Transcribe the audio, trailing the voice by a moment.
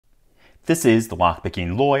This is the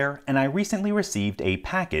Lockpicking Lawyer, and I recently received a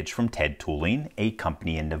package from Ted Tooling, a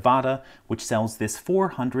company in Nevada, which sells this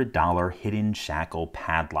 $400 hidden shackle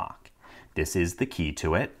padlock. This is the key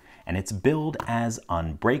to it, and it's billed as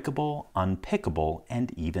Unbreakable, Unpickable,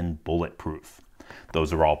 and even Bulletproof.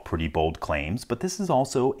 Those are all pretty bold claims, but this is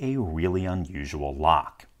also a really unusual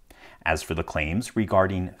lock. As for the claims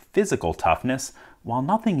regarding physical toughness, while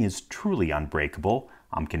nothing is truly unbreakable,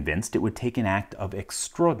 I'm convinced it would take an act of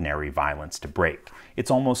extraordinary violence to break.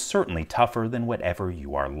 It's almost certainly tougher than whatever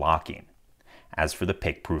you are locking. As for the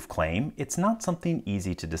pick-proof claim, it's not something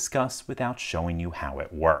easy to discuss without showing you how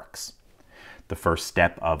it works. The first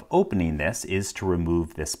step of opening this is to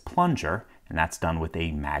remove this plunger, and that's done with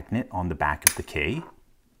a magnet on the back of the key.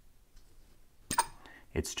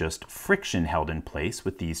 It's just friction held in place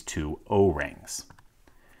with these two O-rings.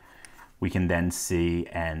 We can then see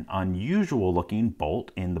an unusual looking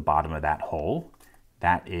bolt in the bottom of that hole.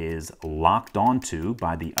 That is locked onto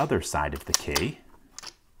by the other side of the key.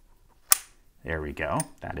 There we go.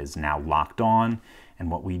 That is now locked on.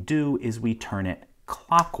 And what we do is we turn it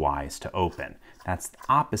clockwise to open. That's the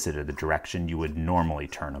opposite of the direction you would normally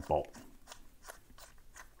turn a bolt.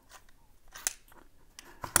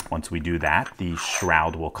 Once we do that, the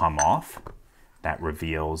shroud will come off. That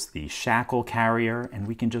reveals the shackle carrier, and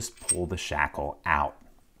we can just pull the shackle out.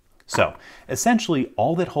 So essentially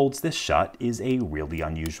all that holds this shut is a really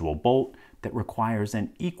unusual bolt that requires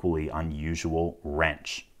an equally unusual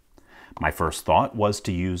wrench. My first thought was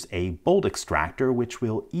to use a bolt extractor, which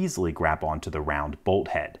will easily grab onto the round bolt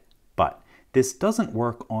head. But this doesn't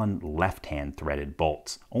work on left-hand threaded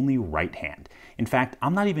bolts, only right-hand. In fact,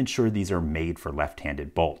 I'm not even sure these are made for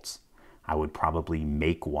left-handed bolts. I would probably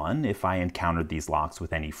make one if I encountered these locks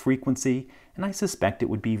with any frequency, and I suspect it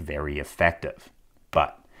would be very effective.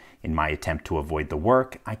 But in my attempt to avoid the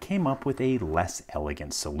work, I came up with a less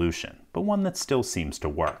elegant solution, but one that still seems to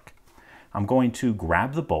work. I'm going to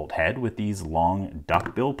grab the bolt head with these long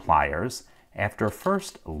duckbill pliers after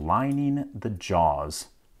first lining the jaws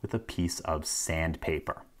with a piece of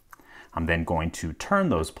sandpaper. I'm then going to turn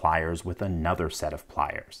those pliers with another set of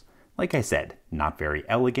pliers. Like I said, not very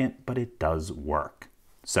elegant, but it does work.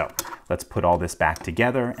 So let's put all this back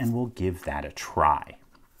together and we'll give that a try.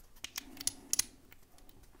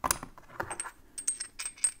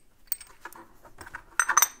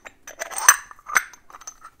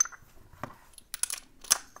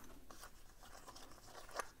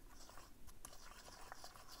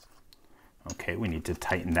 Okay, we need to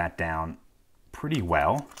tighten that down pretty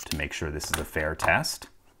well to make sure this is a fair test.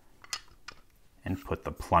 And put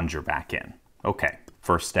the plunger back in. Okay,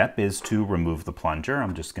 first step is to remove the plunger.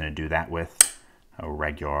 I'm just going to do that with a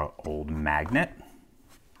regular old magnet.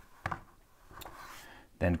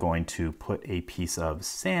 Then going to put a piece of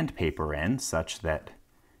sandpaper in such that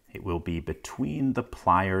it will be between the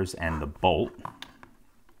pliers and the bolt.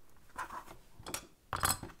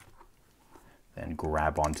 Then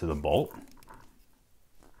grab onto the bolt.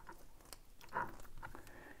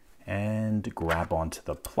 And grab onto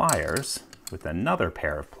the pliers with another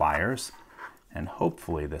pair of pliers, and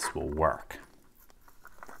hopefully this will work.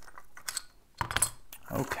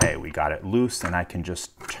 Okay, we got it loose and I can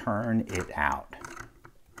just turn it out.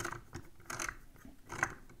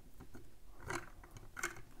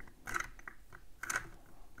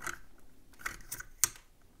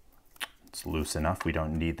 It's loose enough, we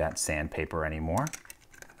don't need that sandpaper anymore.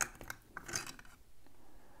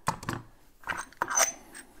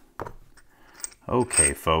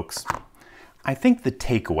 Okay, folks. I think the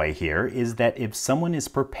takeaway here is that if someone is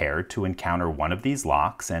prepared to encounter one of these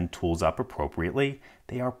locks and tools up appropriately,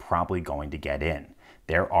 they are probably going to get in.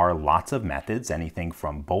 There are lots of methods, anything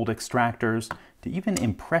from bolt extractors to even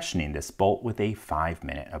impressioning this bolt with a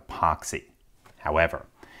 5-minute epoxy. However,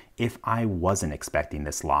 if I wasn't expecting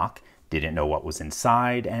this lock, didn't know what was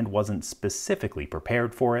inside, and wasn't specifically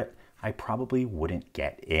prepared for it, I probably wouldn't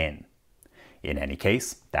get in. In any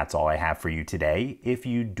case, that's all I have for you today. If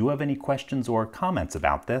you do have any questions or comments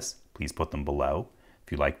about this, please put them below.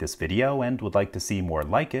 If you like this video and would like to see more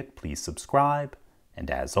like it, please subscribe.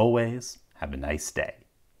 And as always, have a nice day.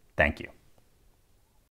 Thank you.